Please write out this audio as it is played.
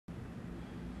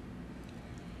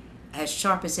as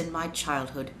sharp as in my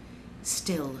childhood,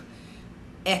 still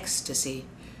ecstasy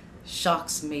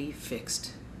shocks me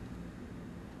fixed.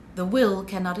 The will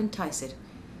cannot entice it,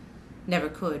 never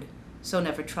could, so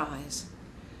never tries.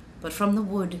 But from the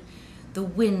wood the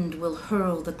wind will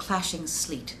hurl the clashing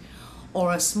sleet,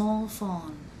 or a small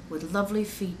fawn with lovely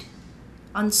feet,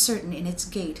 uncertain in its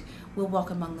gait, will walk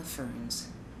among the ferns,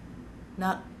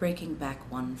 not breaking back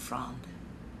one frond,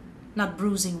 not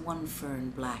bruising one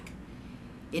fern black,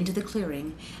 into the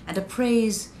clearing, and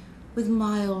appraise with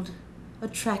mild,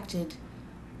 attracted,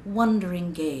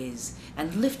 wondering gaze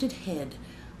and lifted head,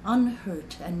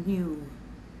 unhurt and new,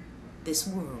 this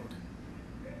world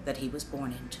that he was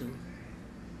born into.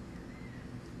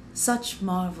 Such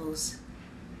marvels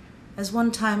as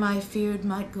one time I feared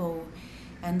might go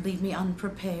and leave me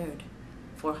unprepared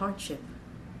for hardship,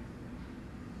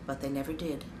 but they never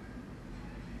did.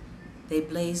 They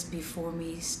blazed before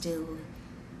me still,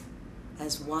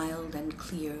 as wild and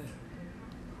clear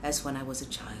as when I was a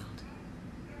child.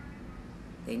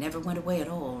 They never went away at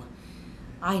all.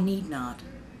 I need not,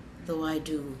 though I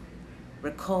do,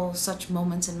 recall such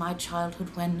moments in my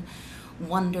childhood when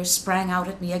wonder sprang out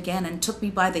at me again and took me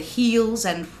by the heels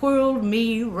and whirled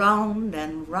me round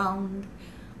and round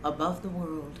above the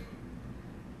world.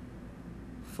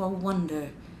 For wonder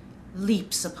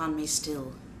leaps upon me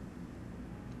still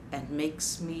and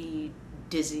makes me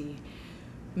dizzy,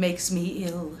 makes me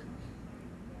ill,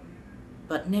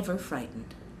 but never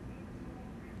frightened,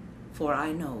 for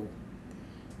I know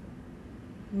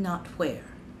not where,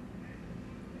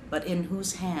 but in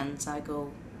whose hands I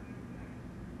go.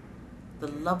 The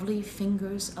lovely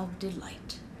fingers of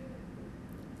delight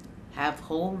have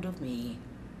hold of me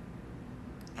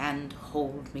and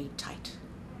hold me tight.